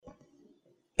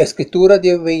Escritura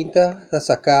de 20 a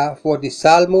sacar por de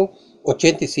Salmo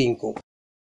 85.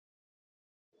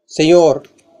 Senhor,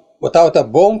 botava tá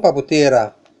bom para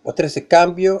botera, botar esse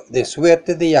cambio de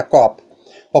suerte de Jacob,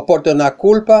 para perdonar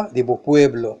culpa de bo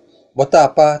pueblo, botar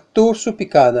para turso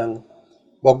picanan,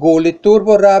 bogole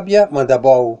turbo rabia manda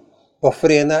bom, bo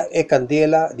frena e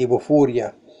candela de bo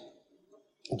fúria.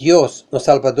 Deus, no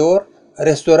Salvador,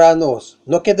 restaura-nos,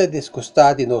 não queda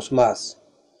desgostar de nós mais.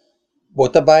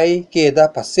 Botabai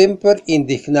queda para sempre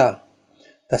indignar.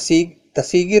 Ta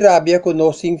sigue rabia con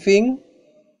nos sin fin.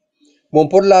 Mon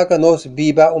por la que nos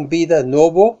viva un vida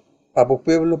nuevo, para el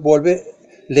pueblo vuelve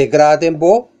le graden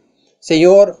bo.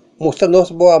 Señor,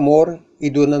 muéstranos bo amor y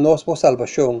dónanos bo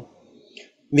salvación.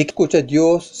 Me escucha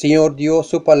Dios, Señor Dios,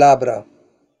 su palabra.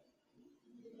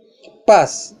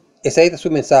 Paz, ese es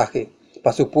su mensaje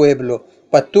para su pueblo,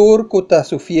 para tur kuta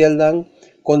su fielnan,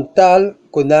 con tal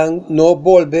kunan no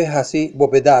vuelve así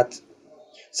bovedad.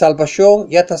 Salvación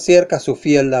ya está cerca su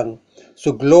fielnan,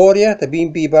 su gloria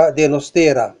también viva de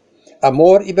nostera.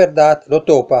 Amor y verdad lo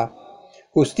topa,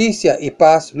 justicia y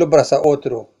paz lo abraza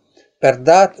otro,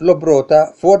 verdad lo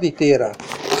brota for de tierra,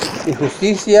 y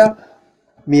justicia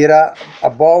mira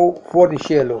above for de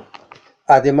cielo.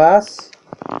 Además,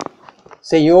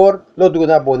 Señor lo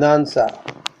da bonanza,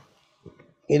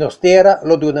 y nostera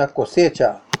lo da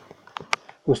cosecha.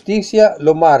 Justicia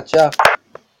lo marcha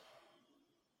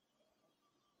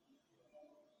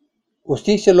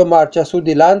su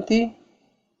delante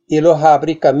y lo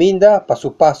abre camina para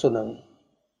su paso.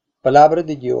 Palabra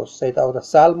de Dios, citado de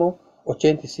Salmo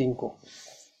 85.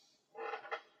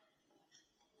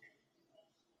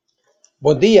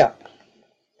 Bom dia.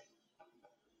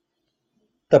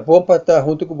 Tá bom para estar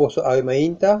junto com você a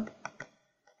mainta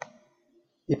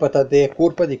e para estar de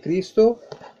culpa de Cristo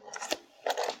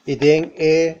e den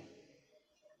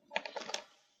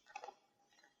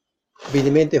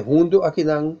vinimento junto aqui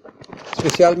não,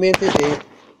 especialmente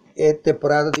de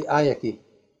temporada de ano aqui.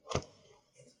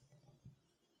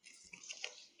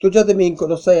 Todo dia domingo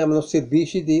nós saímos no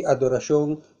serviço de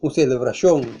adoração, uma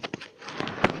celebração.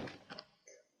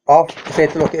 Of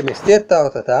feito lo que é mister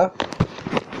tá?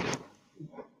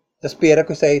 Espera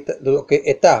que seja lo que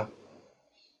está.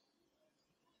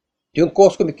 Tem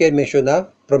coisa que me quer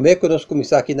mencionar, prometo que nós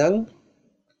começar aqui não,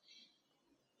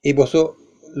 e você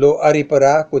lo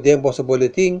arribará com o vosso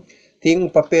boletim, tem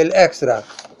papel extra.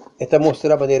 Esta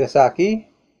mostra a maneira aqui,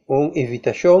 uma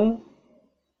invitação.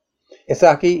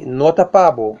 Essa aqui nota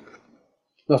pabo.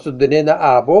 Nós damos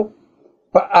a abo,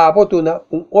 para abo tuna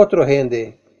outro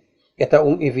gente. Esta é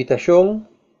uma invitação.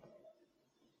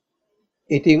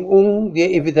 E tem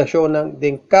de invitação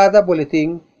em cada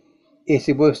boletim. E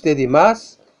se você tem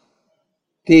mais,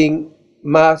 tem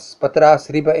mais para trás,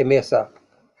 riba e mesa.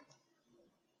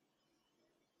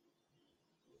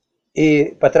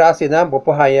 E para trás, vou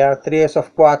pôr 3 ou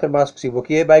 4 mais se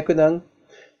você vai com não.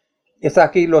 Essa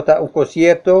aqui lota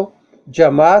concerto,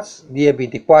 Jamas, dia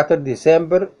 24 de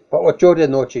dezembro, para 8 da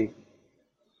noite.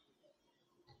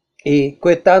 E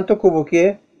com tanto que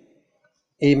você,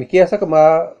 e me quer que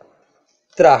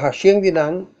traga xing de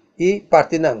não e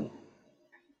parte não.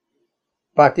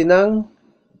 Parte não,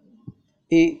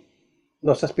 e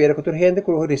nós esperamos que a gente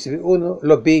receba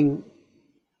lo bem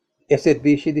é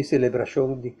serviço de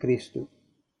celebração de Cristo.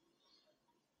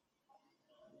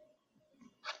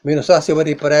 Eu não sei se eu vou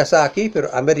reparar isso aqui, mas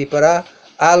eu vou reparar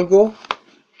algo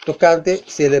tocante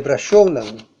celebração.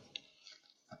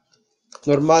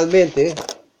 Normalmente,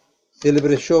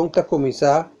 celebração está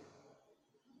começar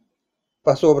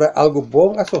para sobre algo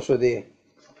bom a suceder.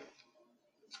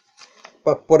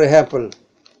 Por exemplo,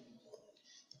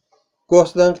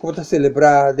 gostam de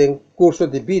celebrar em curso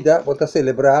de vida, vou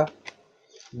celebrar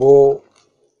o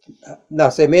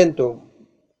nascimento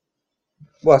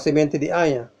de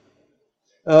ano.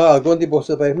 Algum de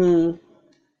vocês vai,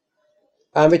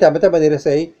 a mim também maneira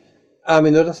sei, a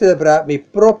mim não celebrar meu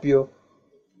próprio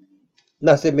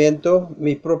nascimento,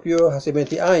 meu próprio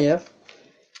nascimento de ano,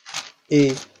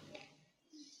 e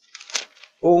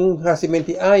nascimento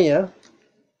de ano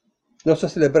não se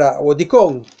celebrar o de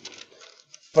com,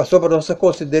 para sobre não se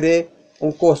considerar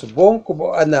coisa bom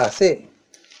como a nascer.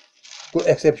 Com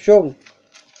exceção,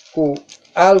 com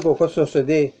algo que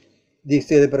sucede de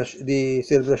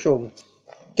celebração.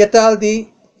 Que tal de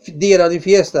dia de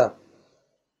festa?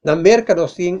 Na América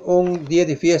nós temos dia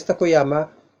de festa que chama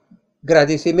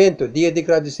agradecimento, dia de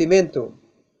agradecimento.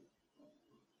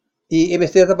 E em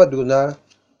Mister Baduna,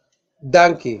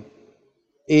 danke.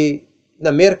 E na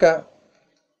América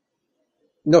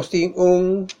nós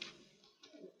temos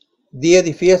dia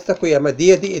de festa que chama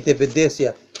dia de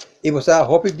independência. E você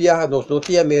hopi viaja, nós não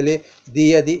tínhamos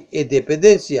dia de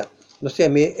independência. no sé,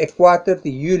 é 4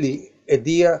 de julho, é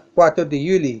dia 4 de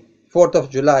julho, 4th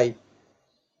of July.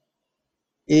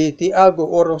 E tem algo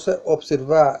ora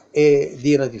observar é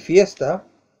dia de festa,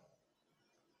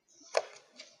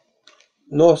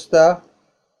 nós está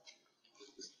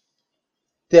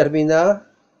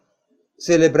terminar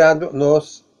celebrando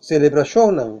nos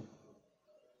celebração.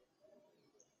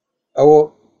 Ou,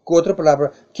 com outra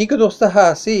palavra, o que nós está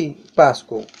assim,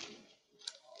 Páscoa?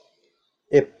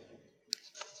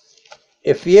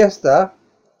 É festa,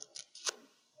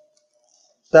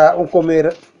 está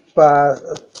comer para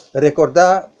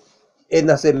recordar o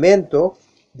nascimento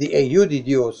de Hijo de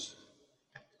Deus.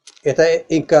 Esta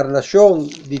encarnação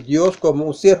de Deus como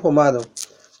um ser humano.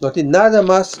 Não tem nada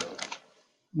mais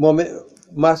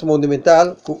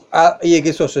monumental que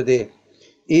isso suceder.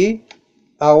 E,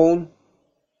 aún,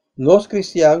 nós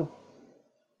cristianos,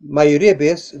 maioria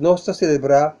vezes, nós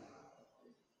celebramos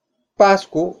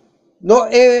Páscoa, não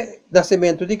é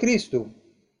nascimento de Cristo.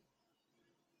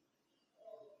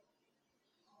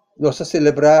 Nós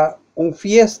celebramos uma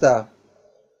festa.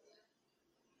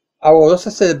 Agora, nós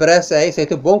celebramos isso, é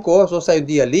bom coisa, nós temos um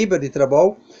dia livre de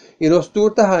trabalho, e nós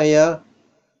todos ganhamos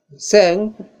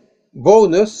 100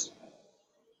 bônus,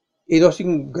 e nós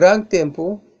temos um grande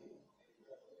tempo,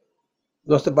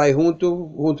 nós trabalhamos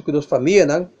junto com nossa família,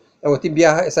 né? Agora, tem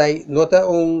viagem, nota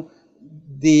um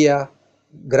dia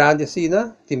grande assim,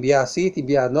 né? Tem viagem assim, tem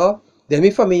viagem não. Da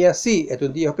minha família, sim, é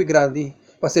um dia muito grande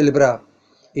para celebrar.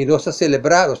 E nós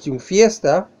celebramos, nós temos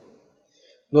festa,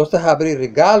 nós abrimos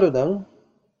regalo, né?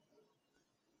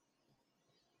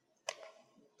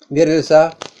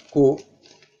 Realizar que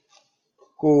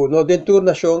no dentro da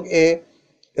nação é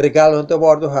regalo não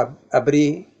bordo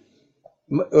abrir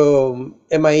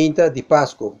é mainta de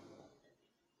Páscoa.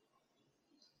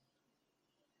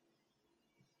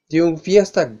 Tem uma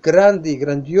festa grande,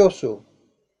 grandioso,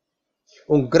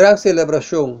 uma grande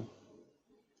celebração.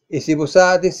 E se você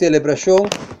há de celebração,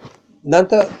 não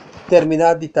está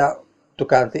terminado de estar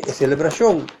tocante a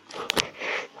celebração.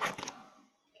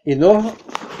 E não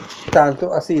tanto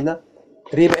assim,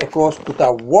 riba é coisa que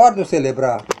está guardo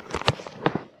celebrar.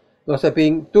 Nós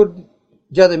sabemos, todo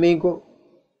dia domingo,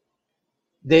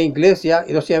 da igreja,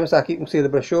 e nós temos aqui uma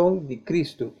celebração de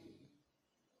Cristo.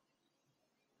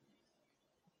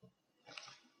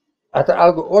 Até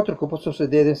algo outro que pode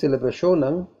suceder em celebração,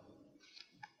 não?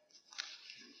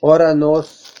 Ora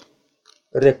nós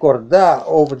recordar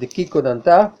over de Kiko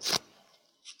Nanta,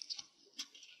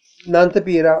 Nanta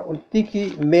pira um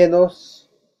tiki menos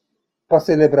para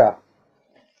celebrar.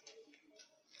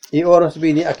 E ora nós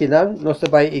vini aqui não, nós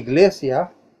vai à igreja,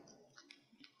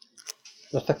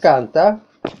 nós canta,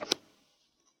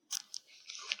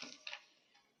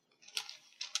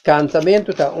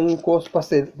 cantamento tá coisa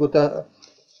para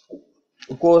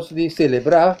coisa de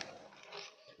celebrar,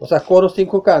 os acordos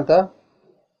cinco canta,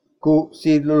 que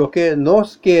se lo que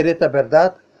nós queremos é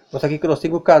verdade, nós aqui que nós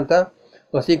cinco canta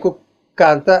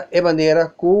de maneira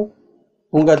que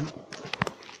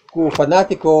o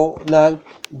fanático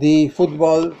de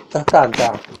futebol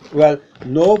canta. Well,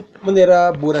 não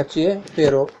maneira burache,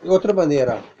 pero outra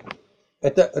maneira.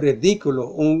 É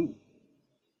ridículo,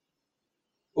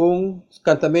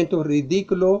 cantamento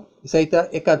ridículo, isso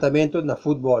é cantamento na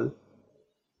futebol.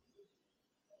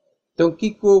 Então,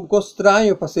 que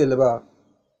estranho para celebrar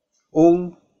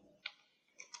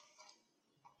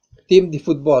time de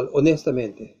futebol,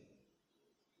 honestamente.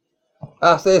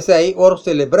 Hasta esse aí, ora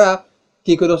celebrar,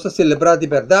 que nós celebrar de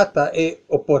verdade é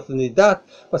oportunidade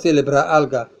para celebrar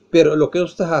algo. Pero o que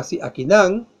nós está fazendo aqui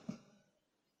não,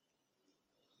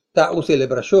 está uma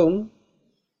celebração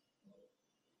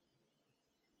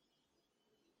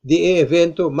de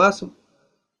evento mais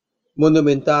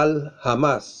monumental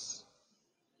jamás.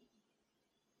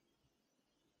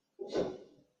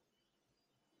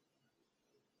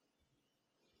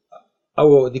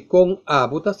 De com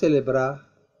abuta celebrar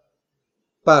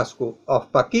Páscoa, of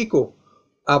Paquico,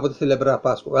 abuta celebrar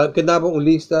Páscoa. Que dava uma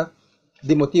lista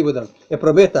de motivos. E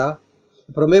prometa,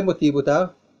 o primeiro motivo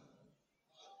tá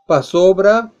para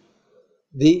sobra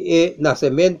de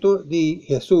nascimento de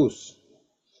Jesus.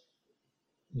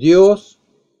 Deus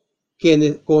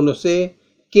que conhece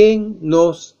quem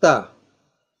nós está.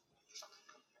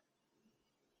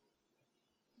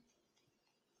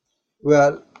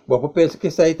 Well, vou pensar que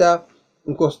isso aí está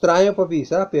um estranho para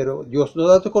visa, pero Deus não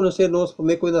dá a conhecer-nos por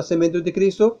meio do nascimento de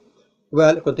Cristo.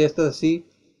 Well, contesta assim,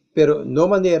 pero não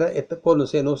maneira de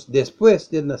conhecer-nos depois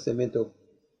do nascimento.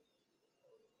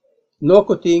 Não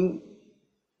que tem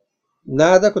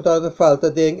nada que tal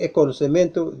falta de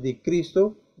conhecimento de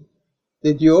Cristo,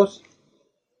 de Deus,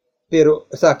 pero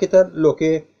sabe lo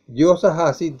que Deus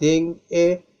hace tem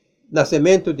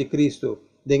nacimiento de Cristo,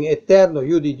 del eterno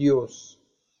Hijo de Dios.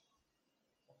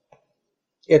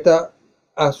 Está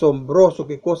asombroso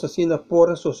que cosas así no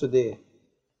pueden suceder.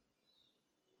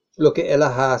 Lo que él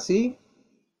hace,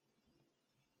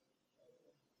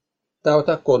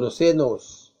 está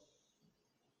conocernos.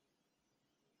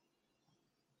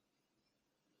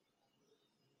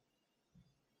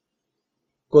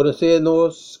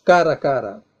 Conocernos cara a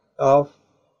cara.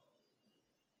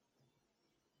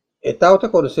 Está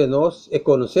conocernos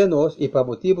y para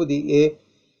motivo de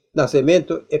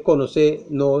nacimiento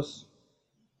conocernos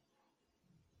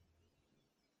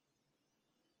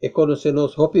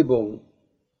hopi bom.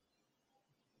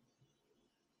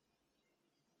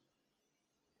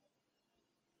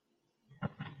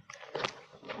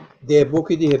 De book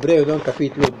de Hebreo, no,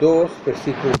 capítulo 2,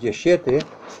 versículo 17.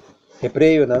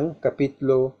 Hebreo, no,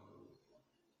 capítulo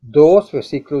 2,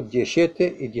 versículo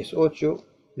 17 y 18.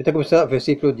 Vamos começar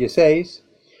versículo 16.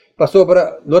 Para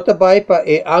sobra, não vai para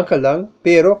o ancalang,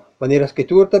 pero maneira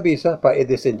escritura tabisa para o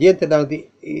descendente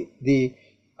de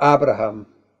Abraham.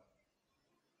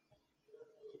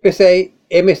 Pesai,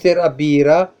 emester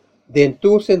abira,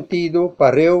 dentro sentido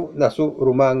pareu na su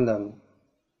rumang.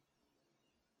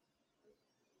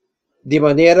 De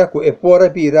maneira que é por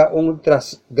abira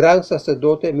gran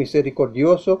sacerdote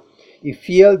misericordioso e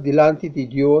fiel delante de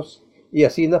Deus, e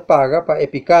assim na paga para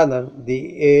epicanan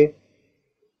de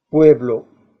pueblo.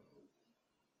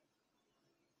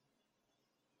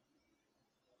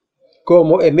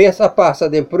 Como el mes pasa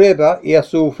de prueba y a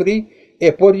sufrir,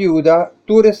 y por ayuda,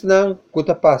 tú eres nan que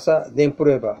te pasa de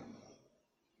prueba.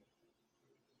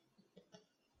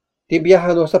 Te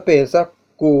viaja no se pensa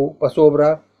que para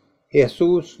sobra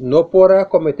Jesús no podrá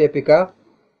cometer pecado,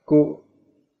 que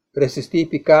resistir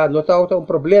pecado no está un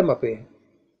problema, pe.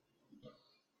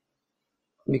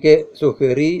 Me que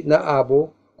sugerir na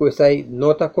abo que isso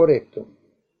não está correto.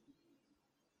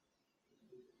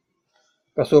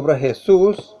 Para sobra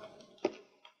Jesús,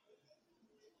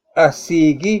 a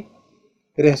seguir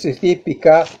resistir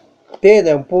pecado,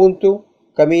 tem um ponto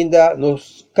caminha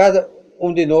nos cada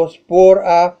de nós por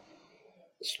a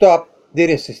stop de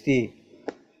resistir.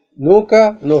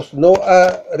 Nunca nos não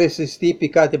a resistir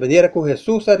pecado de maneira que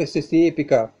Jesus a resistir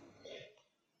pecado.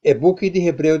 O book de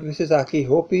Hebreu diz aqui,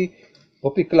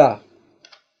 hopi claro.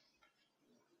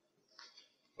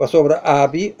 Para sobre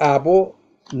abo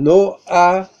não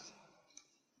há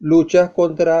luta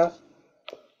contra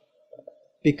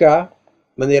pecado,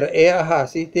 maneira é a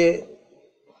assim te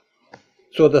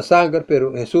soda sangue,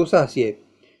 pero Jesus assim.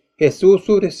 Jesus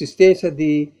sua resistência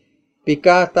de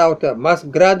pecado está mais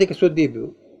grande que seu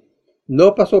dível.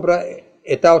 Não para sobre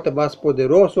está mais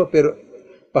poderoso, pero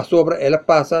para sobre ela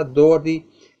passa dor de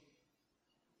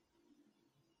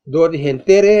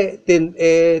gente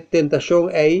tentação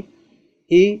aí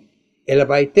e ela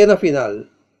vai ter no final.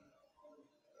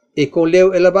 E com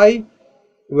leu ela vai,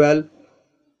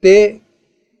 te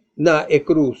na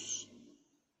cruz.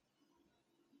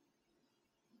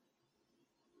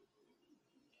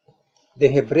 De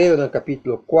Hebreu, no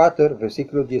capítulo 4,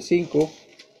 versículo 15,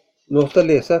 nos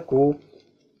lesa que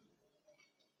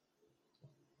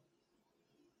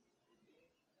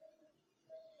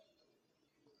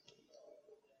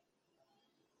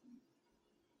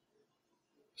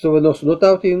sobre nós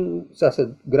notamos um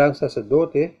grande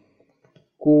sacerdote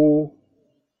que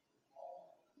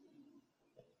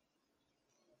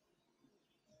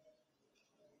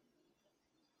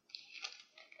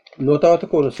não estava a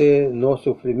conhecer nosso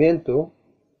sofrimento,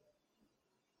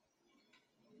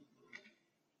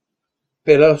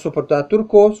 para suportar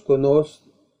turcos que nós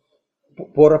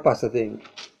por passar dentro.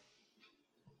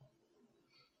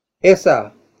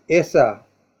 Essa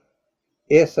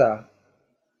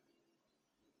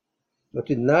não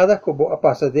tem nada que a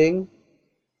passar dentro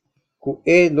que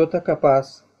ele não está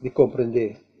capaz de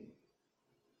compreender.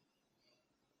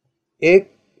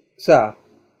 Essa,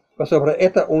 sobre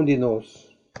esta de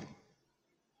nós.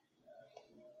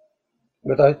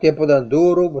 Botar tempo dan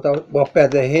duro, botar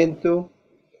perder gente,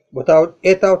 botar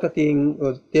esta outra tem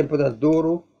tempo dan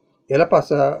duro, ela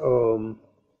passa,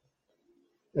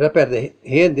 ela perde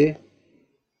gente,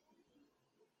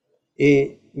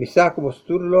 e me saca como se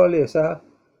tudo lo essa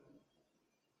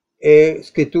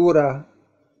escritura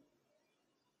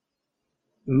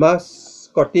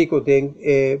mais cortico tem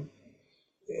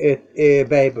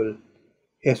Bible.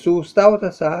 Jesus estava a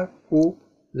dizer que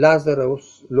Lázaro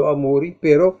lo amori,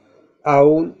 pero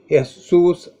aún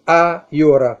Jesus a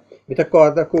llora. Me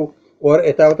recorda que ora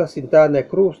estava sentado na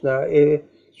cruz na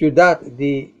cidade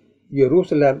de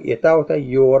Jerusalém e estava a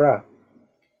llorar.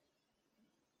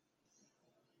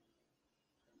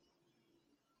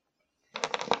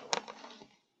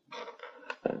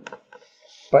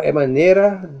 para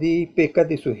manera de pecar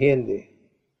de su gente.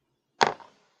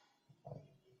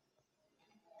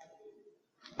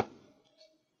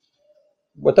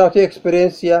 Botar a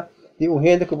experiência de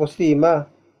gente que você estima,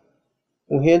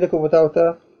 gente que botar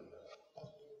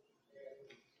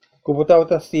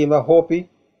estima, hopi,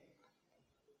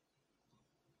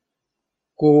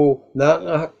 que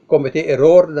não cometer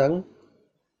erro,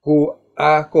 que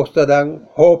a costa dan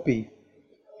hopi.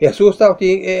 Jesus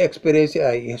tem experiência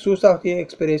aí. Jesus tem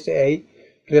experiência aí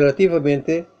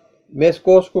relativamente mais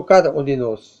coisa que cada um de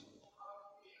nós.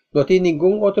 Não tem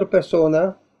nenhuma outra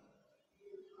pessoa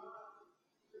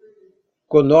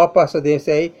que não passa desse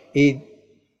aí e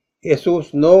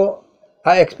Jesus não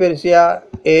a experiência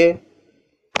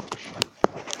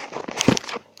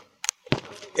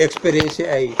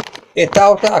aí. E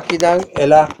tal aqui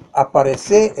ela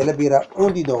aparece, ela vira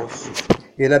um de nós.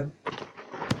 Ela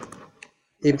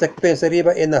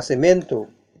pensaria em nascimento.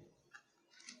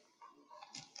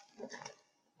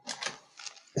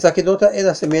 Essa aqui não é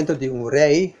nascimento de um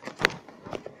rei.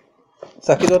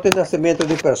 Essa aqui não é nascimento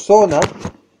de pessoa.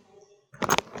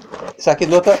 Essa aqui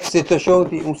não é situação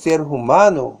de um ser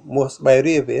humano,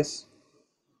 maioria vezes.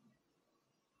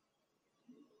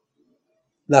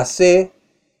 Nascer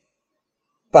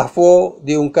para fora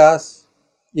de um caso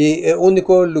e é o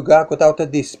único lugar que está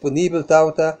disponível,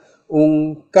 está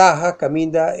carro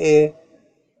caminha e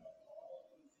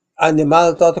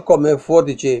animal está como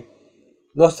fora de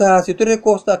nossa situação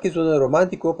costa aqui zona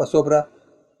romântico para sobra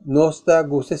nossa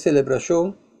gosta de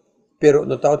celebração, pero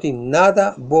não tem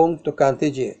nada bom tocante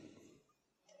de.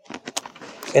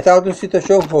 É uma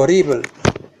situação horrível,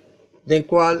 em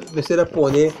qual você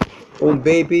põe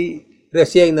baby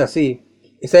recém-nascido.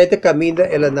 Essa aí caminha,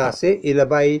 ela nasce, ela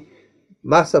vai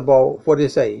mais abaixo fora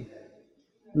disso aí.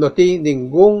 Não tem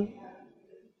nenhuma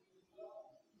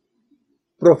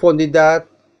profundidade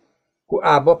que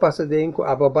a água passa dentro, que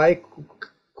a água vai,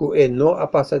 que não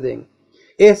passa dentro.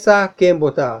 Essa quem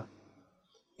botar.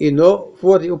 E não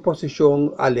fora de uma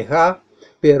posição alejada,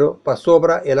 pero para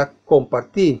sobra ela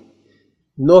compartir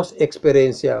nossa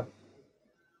experiência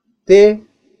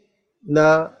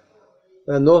na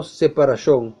nossa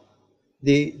separação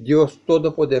de Deus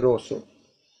Todo-Poderoso.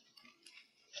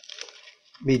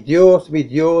 Mi Deus,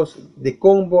 de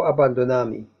como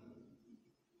abandonar-me.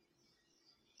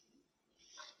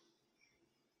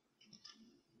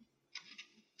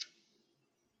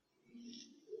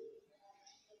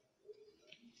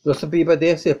 Nossa vida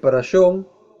de separação,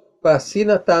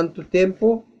 passina tanto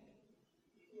tempo,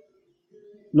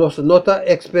 nossa nota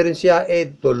experiência é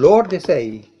dolor de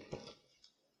sair.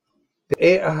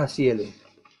 É a cielo.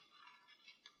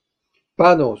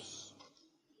 Para nós,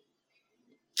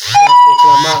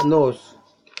 para reclamar-nos,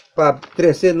 para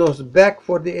trazer-nos back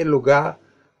for the lugar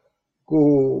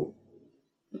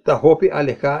que está hopi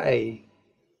alejar aí.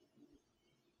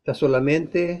 Está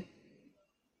solamente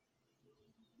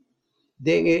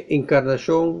de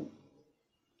encarnação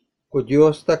que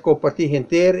Deus está compartindo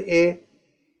inteira e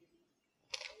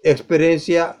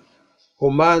experiência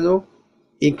humana,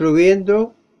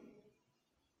 incluindo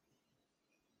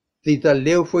que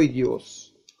tal foi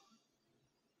Deus.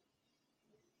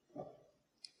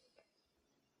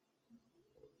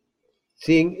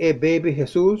 Sin e baby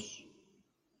Jesus,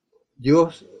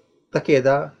 Deus te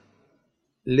queda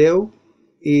leu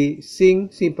e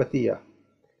sin simpatia.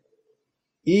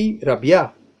 E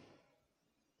rabia.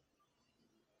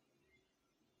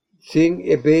 Sin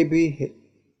e baby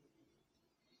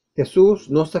Jesus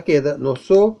nos queda, nos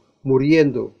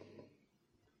muriendo.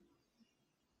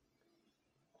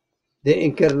 De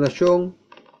encarnación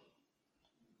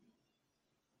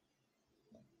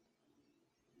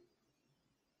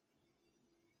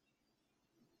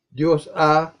Dios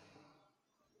ha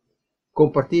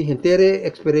compartido entera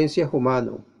experiencia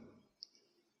humana.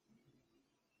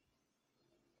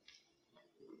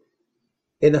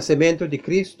 El nacimiento de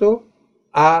Cristo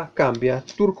ha cambiado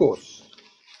turcos.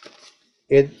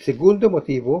 El segundo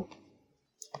motivo,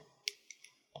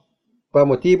 para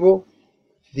motivo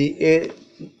de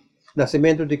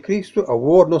nacimiento de Cristo,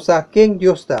 ahora no sabe quién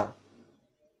Dios está.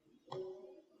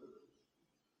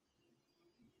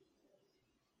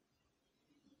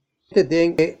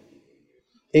 De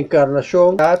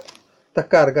encarnación, ta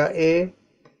carga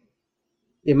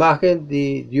imagen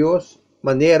de Dios,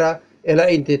 manera en la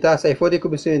entidad se fue de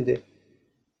comisión.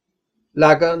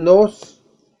 Laga nos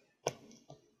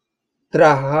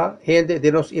traja gente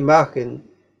de nos imagen,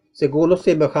 según los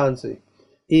semejanza.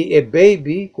 Y el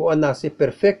baby que nace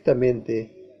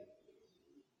perfectamente.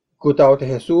 Kutao de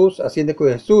Jesús, haciendo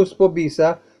que Jesús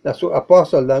povisa na su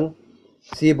apóstol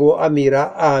si bo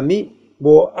amira a mí,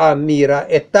 bo amira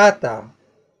etata.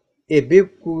 e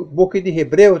buque de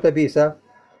Hebreu tabisa,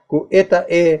 que esta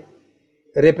é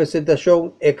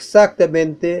representação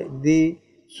exatamente de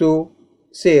su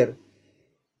ser.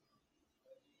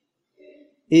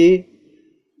 E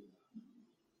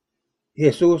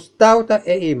Jesus tauta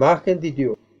é a imagem de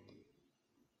Deus.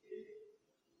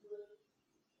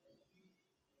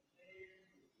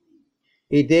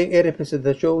 E tem a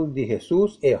representação de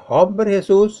Jesus, é homem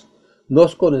Jesus,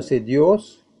 nós conhecemos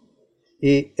Deus,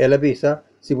 e ela avisa,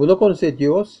 se você não conhece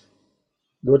Deus,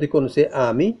 não te conhece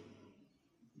a mim,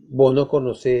 você não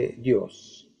conhece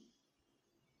Deus.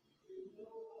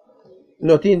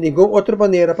 Não tem nenhuma outra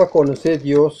maneira para conhecer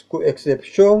Deus, com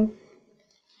exceção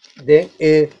de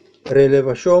a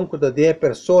revelação da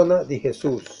pessoa de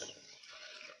Jesus.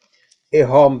 É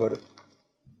homem.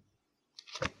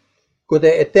 Que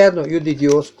é eterno e de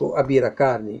Deus que habita a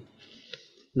carne.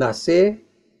 Nasce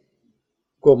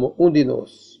como de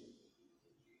nós.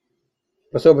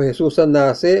 Pastor Jesus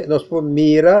nasce, nós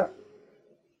mira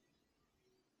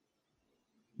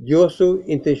Deus sua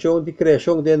intenção de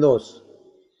criação de nós.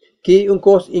 Que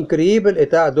coisa incrível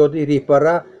está de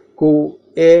reparar que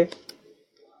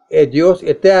é Deus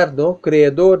eterno,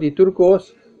 criador de tudo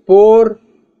coisas, por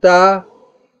estar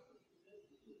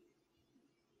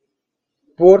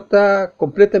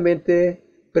completamente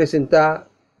presente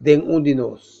em de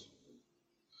nós.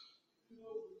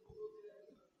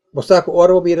 Você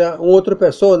agora mira outra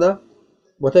pessoa,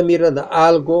 você mira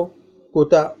algo que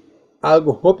está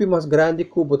algo mais grande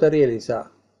que você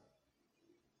realizar.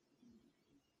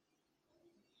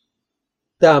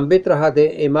 Também trabalha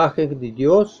a imagem de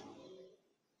Deus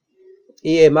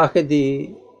e a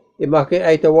imagem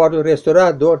aí está o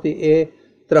restaurador de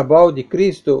trabalho de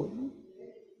Cristo.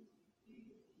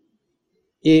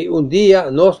 E dia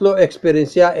nós lo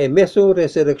experienciamos a mesma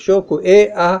ressurreição que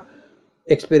é a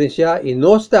experienciar e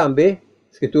nós também,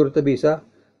 a escritura avisa,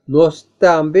 nós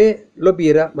também lo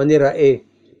vira maneira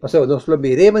Pastor, nós lo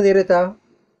viré maneira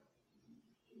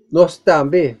nós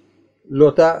também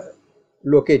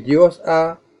lo que Deus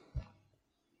ha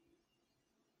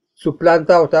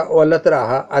suplantado o la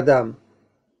traja Adão,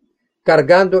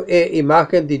 cargando a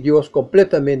imagen de Deus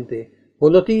completamente.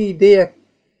 Você não tem ideia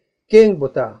quem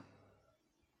botar.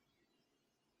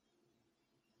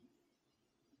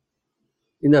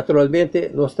 E naturalmente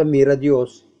nós mira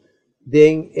Deus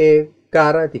den a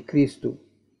cara de Cristo.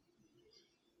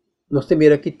 Nós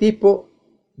mira que tipo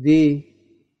de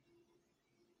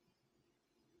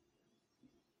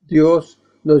Deus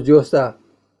nos está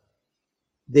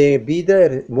de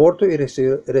vida, morto e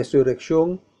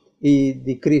resurrección y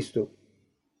de Cristo.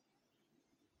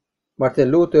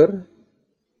 Martin Luther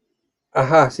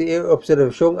hace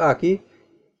observación aquí,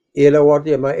 él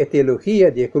llama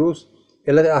teología de cruz,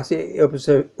 él hace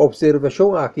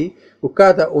observación aquí, que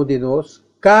cada uno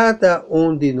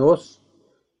de nos,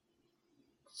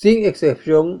 sin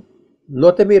excepción, no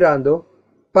está mirando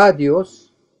para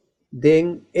Dios,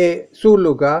 en su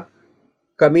lugar,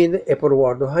 camina por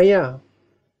guardo allá.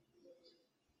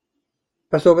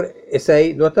 Para sobre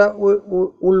ese no está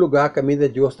un lugar que a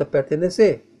Dios te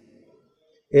pertenece.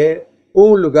 Es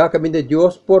un lugar que a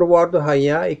Dios por guardo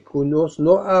allá y que nos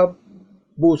no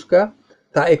busca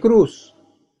ta cruz.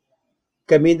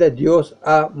 Camina Dios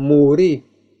a morir.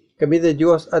 Camina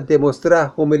Dios a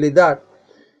demostrar humildad.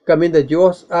 Camina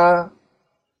Dios a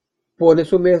poner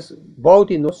su mes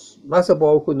bautinos más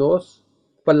abajo que nos,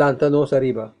 palanta-nos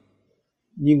arriba.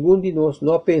 Ninguno de nos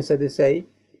no pensa de sei,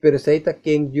 pero sei está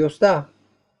quem Dios está.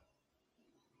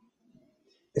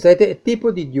 Esse é o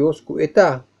tipo de Deus que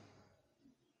está.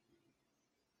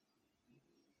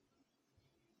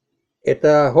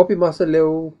 Está hopi mais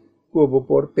leu como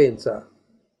por pensar.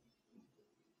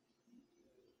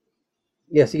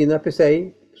 E assim não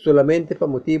pensei, solamente por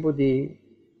motivo de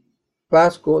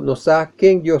Páscoa, não sabe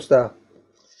quem Deus está.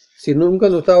 Se nunca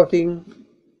não está em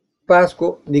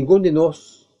Páscoa, nenhum de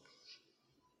nós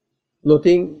não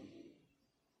tem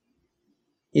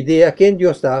ideia quem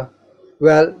Deus está.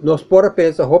 Well, nós podemos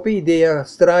pensar, hopi ideia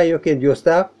estranha quem Deus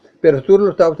está, pero tudo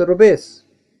está outra vez.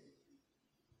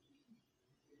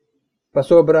 Para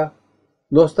sobra,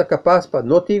 nós está capaz para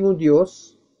não ter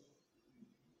Deus,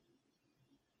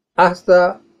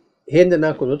 hasta gente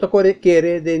que não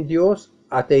quer de Deus,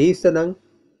 ateísta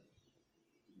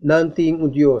não tem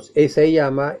Deus. Esse se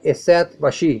chama Esat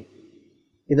Bashi.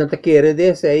 E não quer de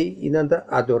esse e não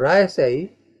adorar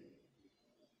esse.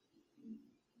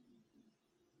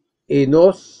 E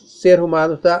nós, ser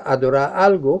humano, está adorar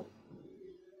algo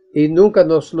e nunca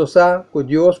nos lo sabe que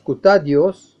Deus, que está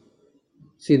Deus,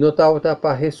 se não está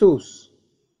para Jesus.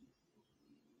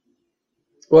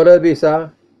 Ora,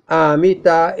 bisa, a mim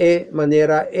está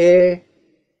maneira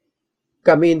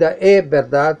caminha é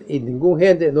verdade e nenhum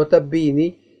gente não está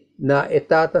vindo na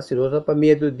etapa se não está para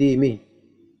medo de mim.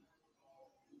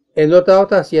 E não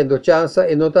está haciendo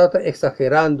chanza e não está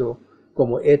exagerando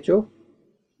como hecho.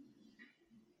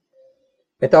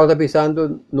 Está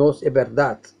pensando nos é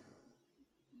verdade.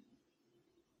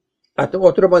 Há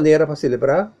outra maneira para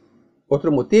celebrar,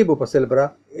 outro motivo para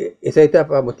celebrar, esse é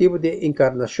o motivo de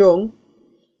encarnação,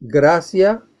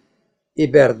 graça e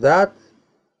verdade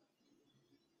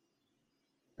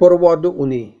por modo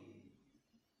unir.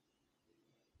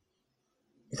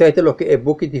 Esse é o que o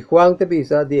book de Juan te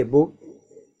visa, de book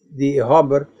de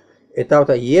Homer, está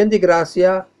lleno de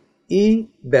graça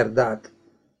e verdade.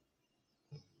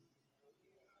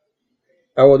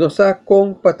 Agora nós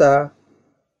com pata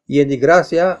lleno de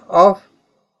graça of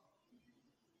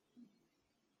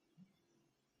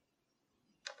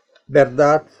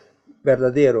verdade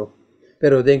verdadeiro.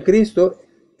 Pero em Cristo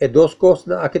é duas coisas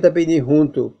aqui também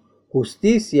junto.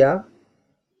 Justiça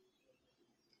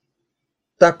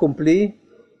está cumprir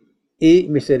e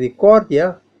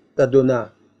misericórdia está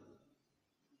donar.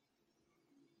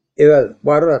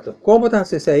 Barato. Como está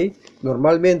se aí?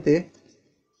 Normalmente,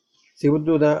 se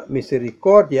você dá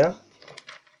misericórdia,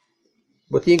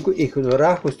 você tem que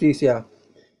ignorar justiça.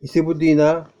 E se você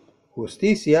dá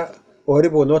justiça, ora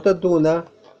você não está dando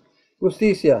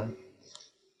justiça.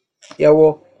 E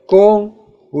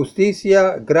com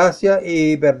justiça, graça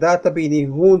e verdade também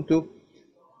junto,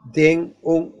 tem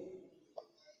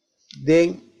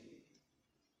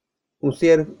um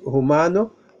ser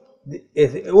humano.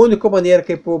 A única maneira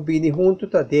que pode vir junto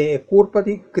é a culpa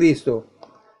de Cristo.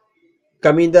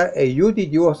 Caminha e ajuda de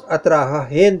Deus a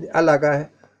trazer gente,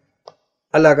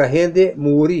 a gente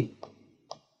morrer.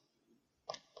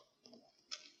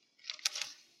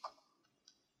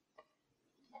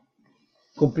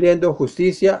 Cumpliendo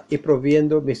justiça e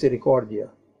proviendo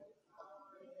misericordia.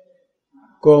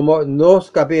 Como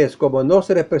nos cabeza, como nos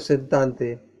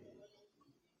representante,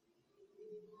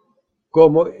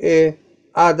 como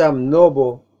Adam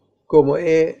novo, como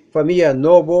família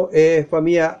novo,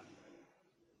 família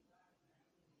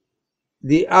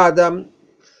de Adam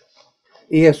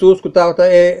e Jesus que estava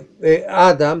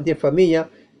Adam de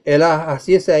família, ela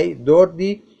assim sai dor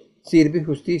de servir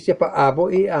justiça para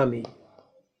abo e ami,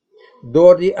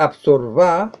 dor de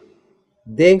absorver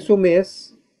dentro do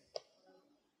mês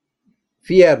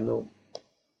fierno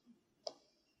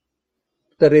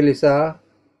para realizar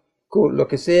lo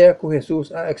que sea que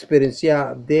Jesús ha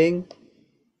experienciado dentro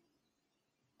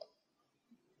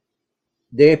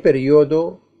del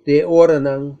período de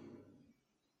oración,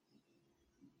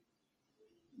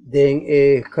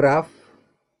 de craft,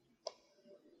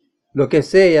 lo que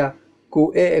sea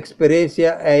que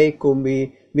experiencia hay con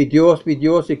mi Dios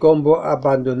y cómo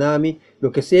abandonarme,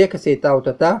 lo que sea que se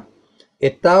tauta,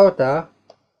 es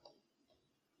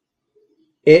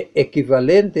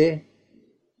equivalente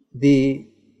de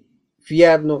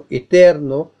infierno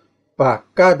eterno para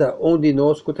cada de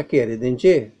nós que quiere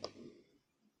denche.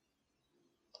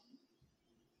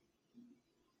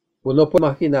 Você não pode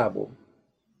imaginar.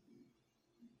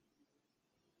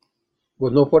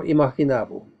 Você não pode imaginar.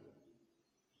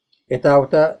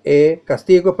 Esta é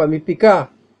castigo para me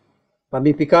picar. Para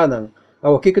me picar não.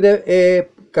 O que é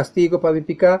castigo para me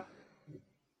picar?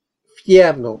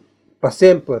 Infierno, para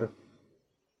sempre.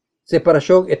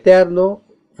 Separação eterna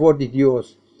for de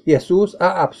Deus. Jesus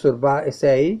a absorber esse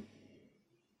aí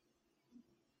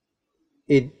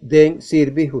e den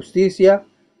sirve justiça,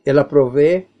 ela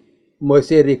provê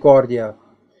misericórdia.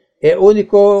 É a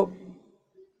única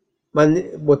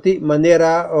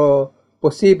maneira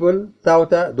possível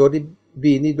tauta do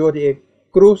bini do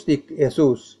cruz de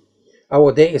Jesus.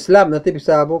 Ao de Islam não te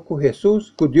sabe que Jesus,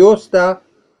 que Deus está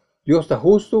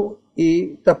justo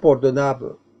e está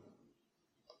perdonável.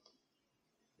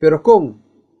 Pero com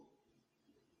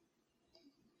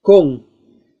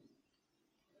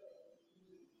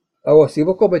se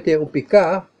você cometer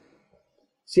pecado,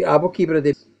 se abo quebra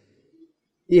de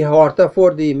e horta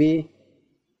for de mim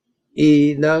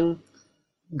e não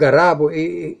garabo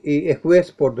e juez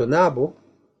perdonabo,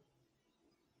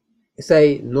 essa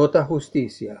aí nota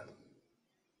justiça.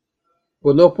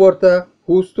 Por não porta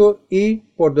justo e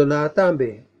perdonar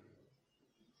também,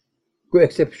 com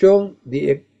exceção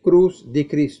de cruz de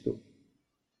Cristo.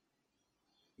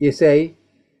 E essa aí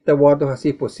está guardado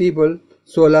assim possível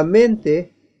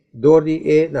solamente dori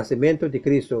e nascimento de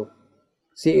Cristo.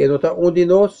 Se ele não está de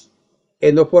nós,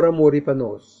 ele não pode morrer para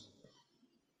nós.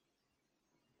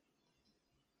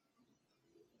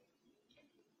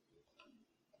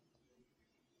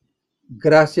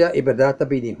 Graça e verdade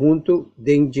também junto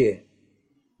de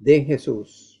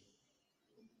Jesus.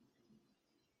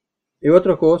 E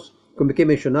outra coisa, come che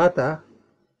menzionata,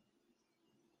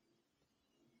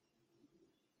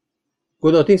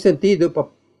 non tem sentido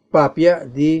papia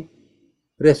di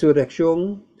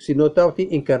resurrección, sino di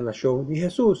encarnación de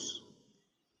Jesús.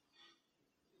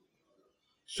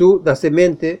 Su da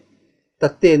semente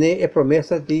tiene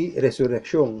promesa di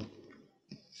resurrección.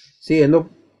 Si no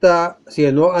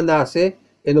nace,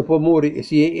 no puede morir. Y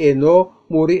si no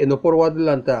muere, no puede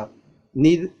adelantar.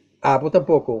 Ni abo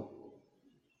tampoco.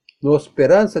 No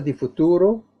esperanza de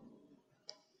futuro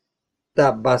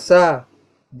está basada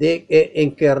de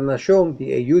encarnación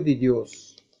de ayuda de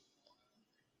Dios.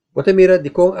 Você mira de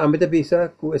com a metafísica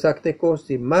que exacte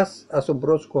cosa más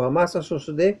asombroso que jamás ha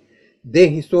sucedido de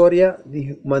historia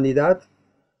de humanidad.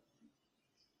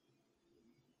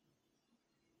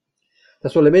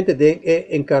 Solamente de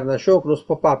encarnación que nos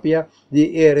papia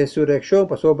de resurrección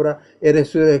para sobra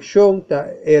resurrección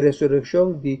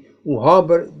de un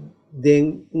hombre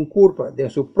de un culpa, de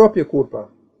su propia culpa.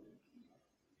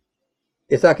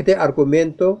 Exacte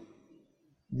argumento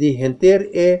de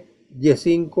gente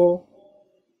 15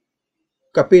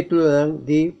 capítulo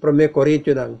de 1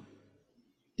 Corintios.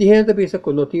 Die gente piensa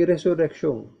que no tiene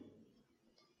resurrección.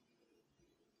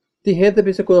 Die gente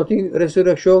piensa que no tiene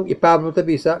resurrección y Pablo te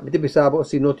piensa,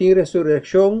 si no tiene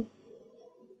resurrección,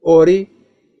 ora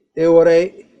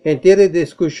entera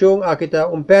discusión aquí está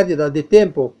una pérdida de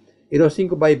tiempo y no sin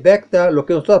back lo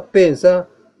que nosotros pensa,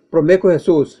 prometo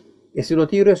Jesús. Y si no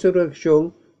tiene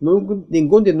resurrección,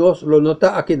 ninguno de nosotros lo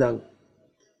nota aquí.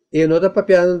 Y no está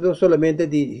papiando solamente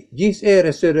de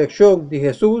resurrección de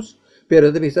Jesús,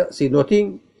 pero si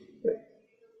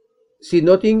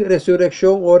no tiene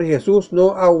resurrección, ahora Jesús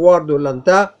no aguarda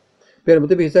lanta, pero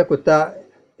te dice que está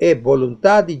es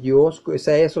voluntad de Dios que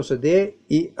esa es suceder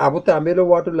y abo también lo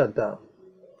guarda lanta.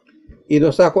 Y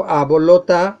no saco abo lo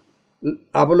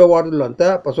guarda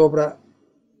lanta, para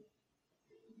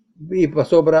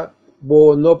sobra,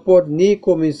 no por ni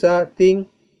comenzar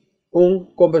una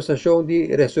conversación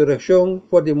de resurrección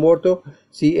por de muerto,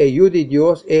 si ayuda de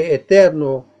Dios es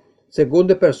eterno,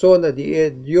 segunda persona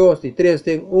de Dios de 3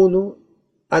 en 1,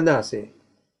 a nace.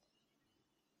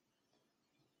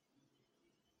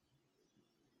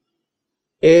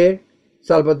 El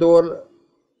Salvador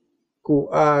que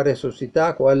ha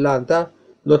resucitado, que adelanta,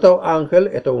 no es un ángel,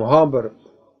 es un hombre.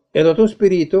 Y no es un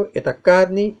espíritu, es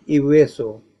carne y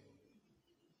hueso.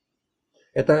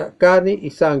 Es carne y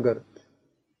sangre.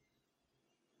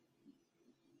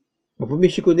 Por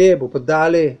Michicune, por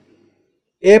Dale,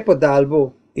 por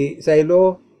Dalbo, y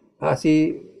Sailo,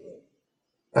 así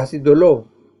dolor.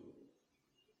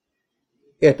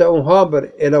 Este un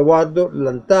hombre, el aguardo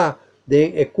lanta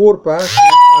de culpa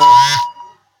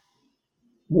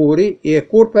muri y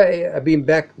culpa es bien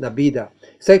back na vida.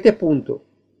 7 punto.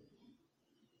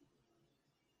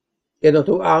 Es no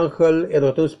un ángel, es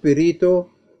no un espíritu,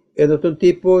 es no un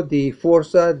tipo de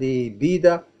fuerza de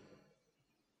vida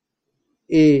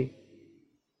y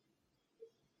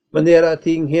manera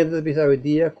ting gente bisa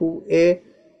dia ku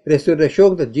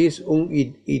resurrección de Jesus una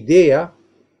idea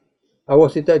a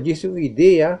você tá Jesus uma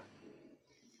ideia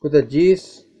que da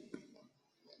Jesus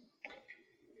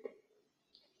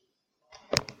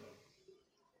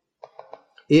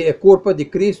e a culpa de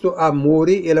Cristo a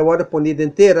morrer ela vai ponida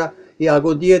inteira e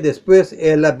algum dia depois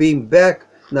ela vem back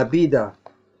na vida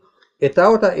e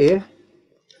tal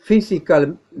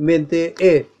fisicamente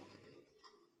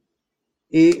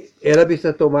e ela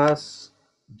bisa Tomás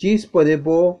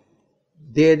disponível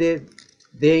de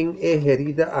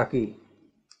herida aqui.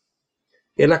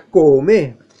 Ela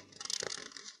come.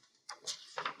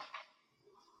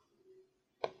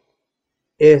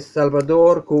 El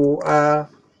Salvador que a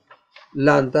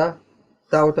lanta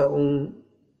tauta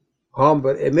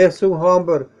hombre. E mesmo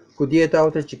hombre que dia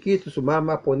tauta chiquito, su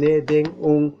mamá pone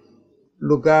en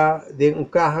lugar, en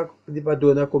carro de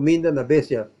badona comida na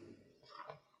bestia.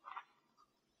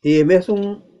 E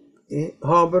mesmo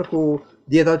hombre que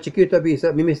dia tauta chiquito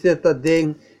avisa, mi meseta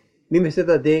den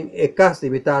e casa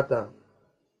de tata.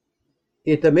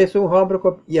 E também são homem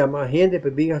que chama a gente para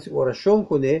vir a oração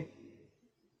com ele.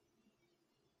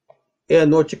 É a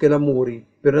noite que ela morre,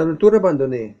 mas a natura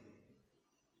abandonei.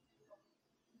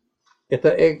 Esta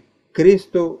é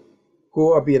Cristo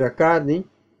que habita a carne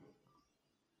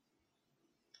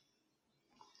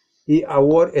e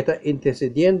agora está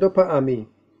intercedendo para mim.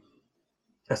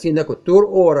 Assim que toda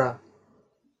hora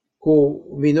que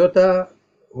me nota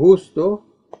justo,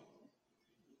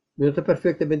 me nota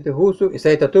perfeitamente justo, e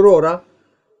sai toda hora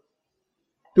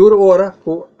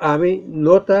que a mí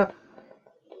nota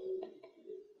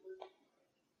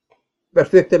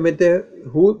perfectamente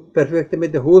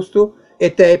justo,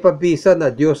 esta é para visa na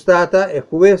Dios tata, el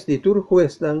juez de todo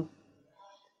juez,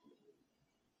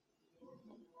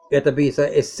 Esta bisa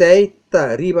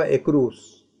aceita riba e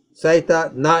cruz.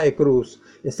 Aceita na e cruz.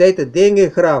 Aceita denge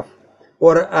graf.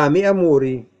 Ora ami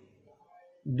amori.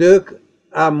 Duk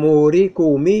amori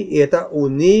kumi eta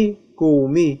uni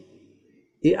kumi.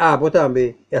 E abo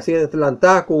também. E assim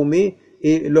atlanta kumi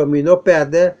e lo mino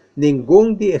perde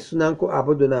nenhum de esunanco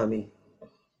abo donami.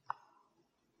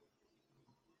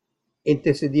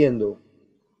 Intercediendo.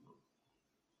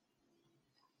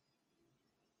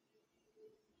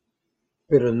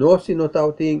 Pero no si no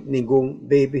tautin ningún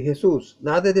baby Jesús.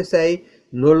 Nada de sei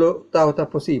no lo tauta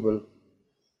posible.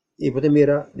 Y você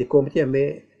mira de como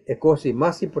me é coisa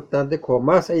mais importante como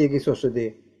mais aí que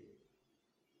sucede.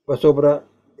 Para sobre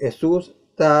Jesus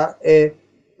está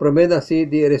promessa assim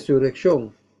de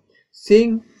ressurreição.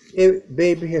 Sem o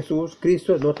baby Jesus,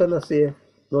 Cristo não está nascer,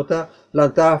 não está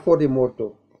lançado fora de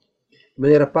morto. De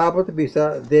maneira Pablo te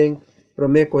bisa em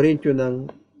 1 Coríntios 15,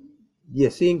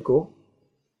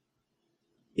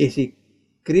 e se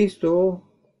Cristo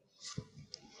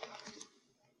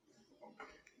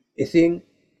e sem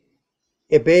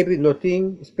o baby não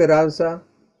tem esperança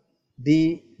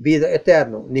de vida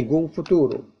eterna, nenhum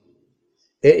futuro.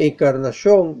 A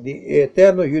encarnação de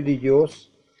eterno Hijo de Deus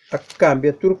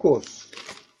cambia turcos.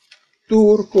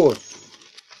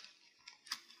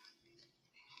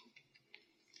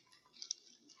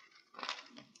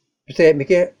 Você me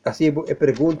quer assim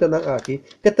pergunta aqui,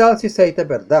 que tal se isso é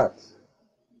verdade?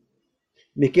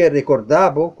 Me quer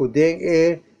recordar que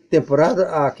tem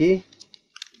temporada aqui.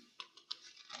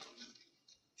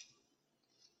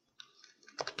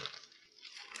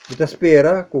 Você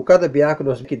espera que cada viagem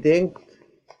nós que tem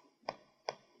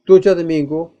todo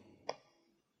domingo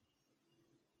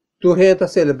tu renta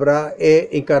celebrar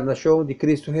a encarnação de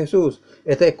Cristo Jesus.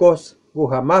 Esta é coisa que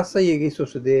jamais vai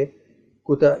suceder,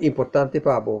 que é importante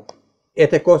para você.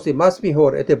 Esta é coisa mais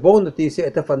melhor, esta é boa notícia,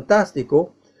 esta é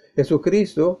fantástico. Jesus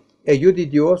Cristo é Hijo de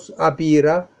Deus,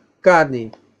 abira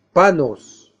carne,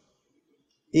 panos.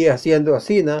 E haciendo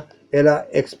assim, ela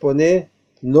expone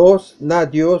nos na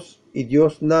Deus e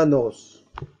Deus na nós.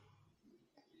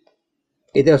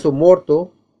 E de su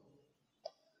morto,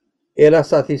 ela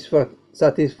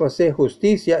satisface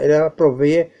justicia, ela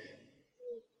provee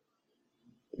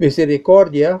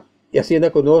misericordia, e assim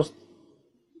conosco,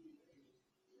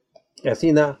 e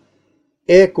assim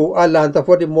eco a lanta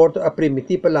for de morto, a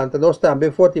primitiva lanta, nós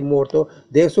também for de morto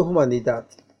de sua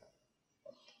humanidade.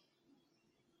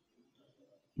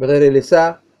 Para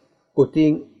realizar que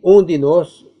tem de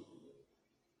nós,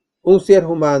 ser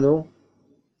humano,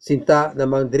 senta na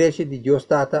mão direita de Deus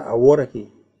Tata agora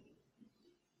aqui.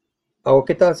 Agora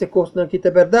que tal se costa aqui a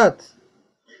verdade?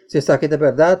 Se está aqui a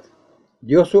verdade,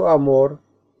 Deus o amor,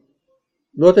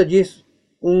 não te diz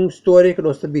história que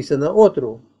nós te visa na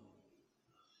outro.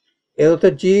 Ele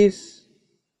te diz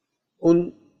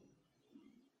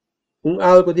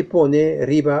algo de poner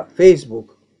riba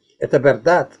Facebook. É a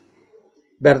verdade.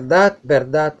 Verdade.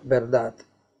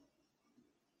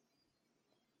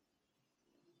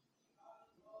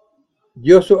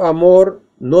 Dios su amor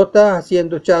no está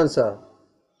haciendo chanza.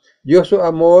 Dios su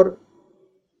amor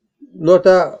no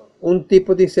está un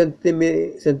tipo de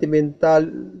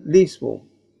sentimentalismo.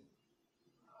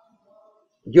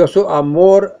 Dios su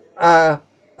amor a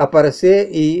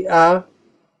aparecer y a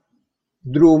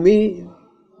dormir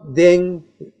den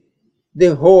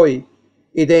hoy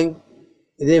y den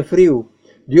frío.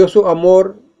 Dios su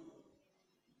amor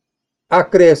a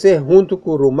crecer junto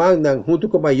con Román, junto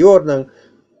con Mayor,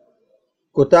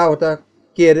 Kota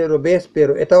quiere lo ves,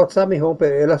 pero esta otra mejor,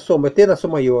 pero ela somete a su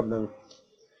mayor,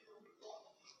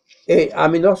 a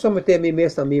mí no somete a mí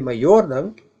mesmo a mi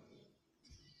mayor,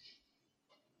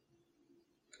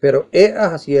 pero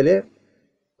así ele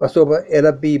pasó,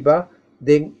 ela viva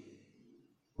de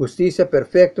justicia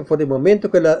perfecta, por el momento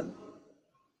que ela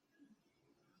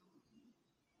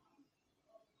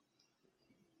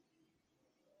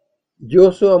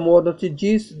Dios su amor no te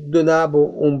diz donava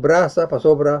braço para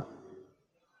sobra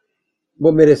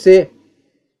vos merecer.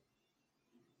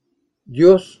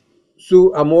 Dios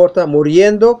su amor está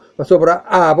muriendo para sobra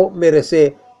vos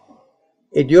merecer.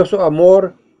 Y Dios su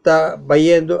amor está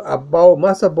vayendo abajo,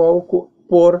 más abajo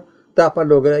por para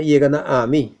lograr llegar a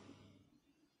mí.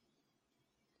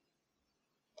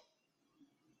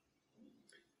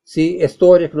 Si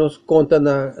historia que nos conta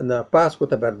na Páscoa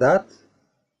é verdade,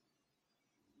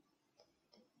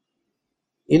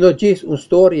 e nos diz uma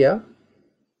história,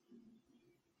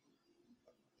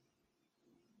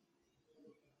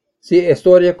 se a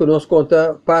história que nos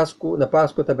conta na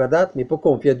Páscoa é verdade, me pode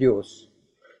confiar em Deus.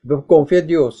 Me confia em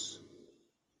Deus.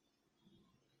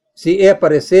 Se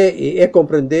aparecer e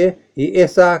compreender, e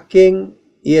sabe quem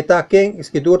Y está quien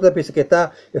escritura piensa que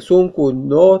está es un que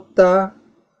no está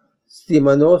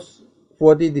estimanos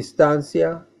por de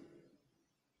distancia,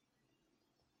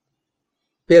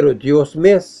 pero Dios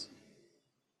mes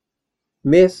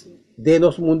de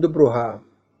nos mundo bruja.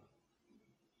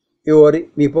 E ora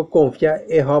me por confiar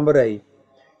em homem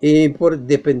e por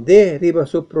depender de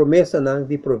sua promessa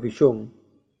de provisão.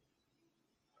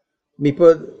 Me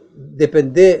por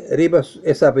depender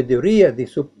de sabedoria de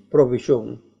sua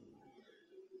provisão.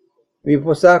 Me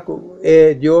por saco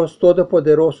é Deus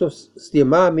Todo-Poderoso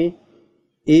estimar-me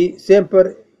e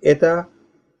sempre está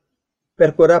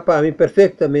percorrer para mim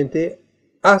perfeitamente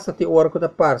hasta que hora que da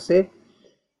parte,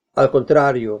 ao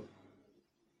contrário.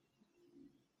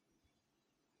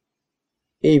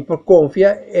 E por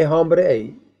confiar em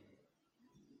homem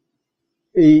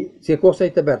e se a coisa é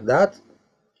verdade,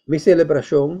 minha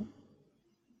celebração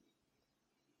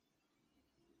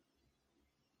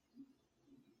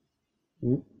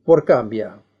por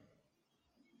cambiar.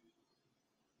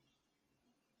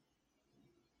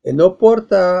 E não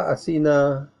porta assim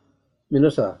na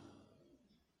minosa.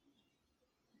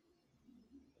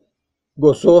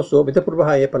 Gozoso, vete por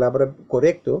baixo a palavra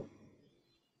correto.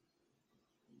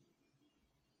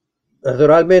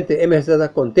 Naturalmente, ele está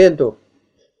contento.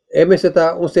 Ele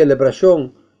está uma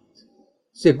celebração.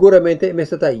 Seguramente ele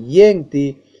está lleno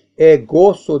de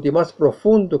gozo de mais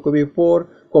profundo que me por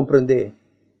compreender.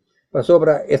 Mas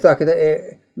sobre esta que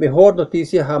é melhor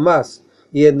notícia jamás.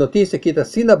 E a notícia que está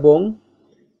sendo bom,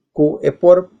 que é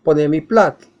por poner mi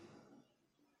plat.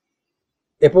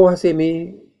 É por fazer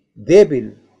me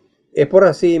débil. É por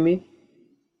fazer me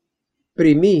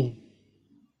primir.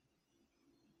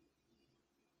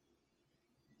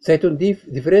 Sai um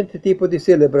diferente tipo de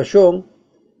celebração.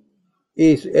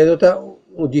 E é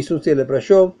uma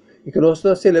celebração. E que nós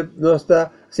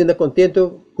está sendo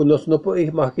contento que nós não podemos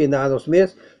imaginar nós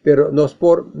mesmos, mas nós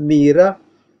por mira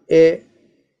é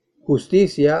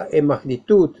justiça, é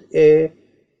magnitude, é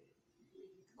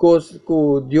coisa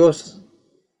que Deus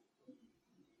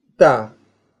dá.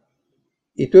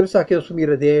 E tudo isso aqui nós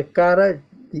mira de cara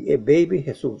de baby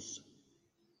Jesus.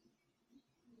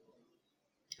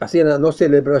 Assim, a nossa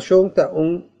celebração está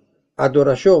uma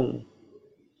adoração.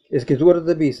 A escritura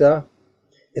da Bíblia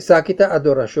essa aqui está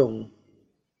adoração.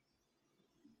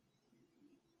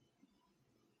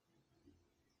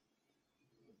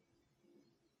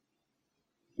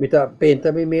 Me está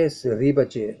benta me mes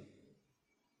ribache.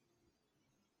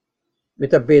 Me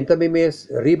está benta me mes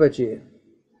ribache.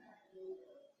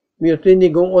 Me não tem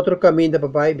nenhum outro caminho da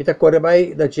papai. Me está corre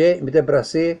vai da je, me está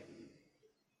brace.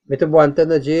 Me está aguanta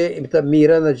na je, me está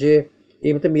mira na je.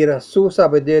 E me está mira sua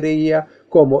sabedoria,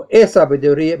 como é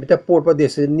sabedoria, me está por para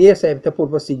discernir, me está por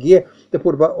para seguir, me está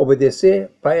por para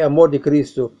obedecer, para o amor de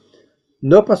Cristo.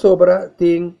 Não para sobra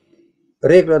tem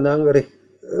regra não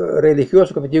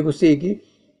religiosa que eu digo seguir.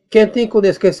 Quem tem que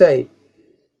esquecer?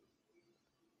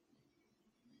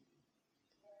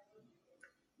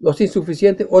 Não tem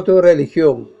suficiente outra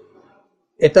religião.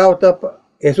 Então,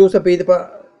 Jesus pede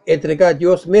para entregar a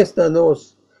Deus mesmo a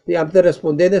nós. E a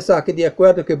responder nessa aqui de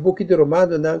acordo com o book de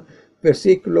Romano, no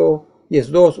versículo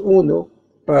 12:1,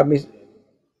 para me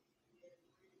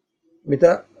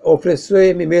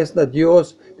oferecer me mesmo a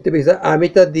Deus, me dizer,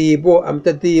 amita dibo,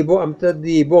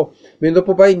 me não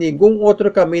pode nenhum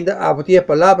outro caminho a a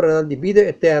palavra de vida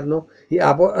eterna e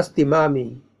a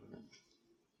estimar-me.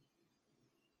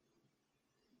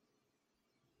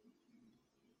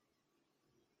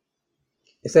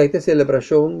 Essa é a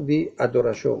celebração de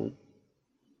adoração.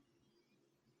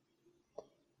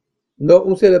 Não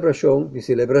uma celebração de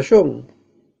celebração.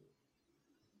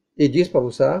 E diz para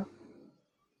você,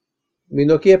 me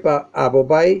não quer para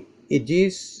abobai e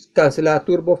diz cancelar a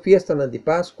turbo fiesta de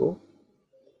Páscoa.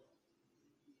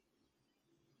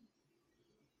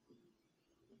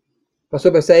 Para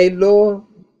sobressairlo,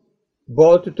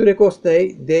 volta tudo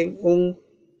que de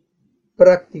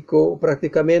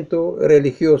praticamento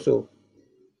religioso.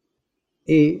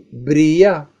 E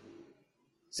brilha,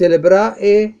 celebrar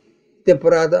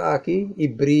temporada aqui e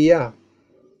brilha,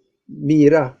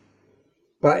 mira,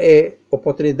 para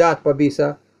oportunidade para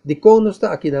bisa de como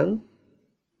está aqui não,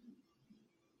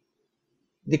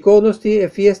 de como está a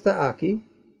fiesta aqui,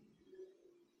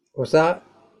 ou seja,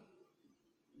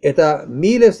 está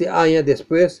miles de anos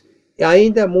depois e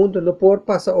ainda o mundo não pode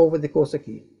passar over de coisa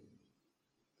aqui,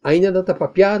 ainda não está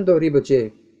papiando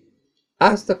ribache,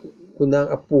 hasta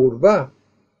kunang apurba.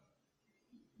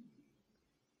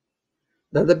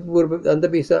 Nanda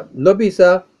bisa, no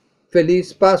bisa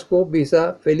feliz Pascua,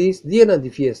 bisa feliz día de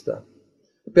fiesta.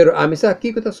 Pero a mí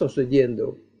aquí que está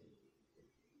sucediendo.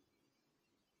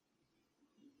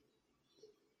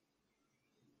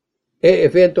 El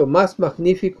evento más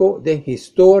magnífico de la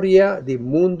historia del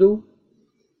mundo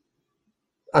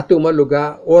ha tomado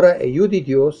lugar ahora el Hijo de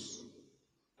Dios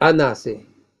a nacer.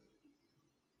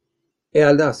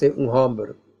 Él nace un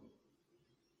hombre.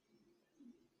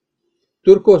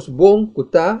 Turcos bon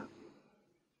kuta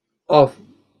of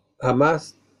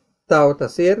jamás tao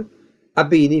taser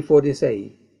abini for de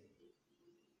sei.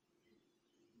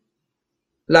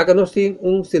 Laga nos tem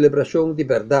uma celebração de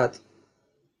verdade.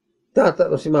 Tata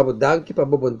nos chamamos danke para a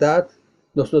bondade.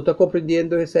 Nós não estamos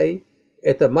compreendendo isso aí.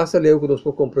 É mais além que nós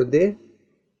podemos compreender.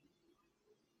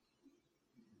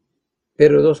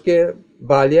 Pero nós que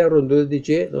valer rondo de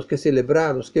que nós que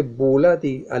celebrar, nós que bula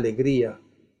de alegria.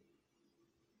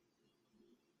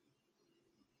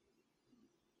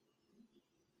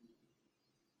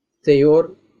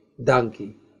 Senhor,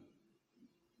 danke.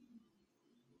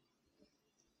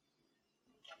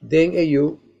 Den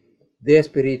eu de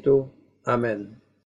Espírito. Amém.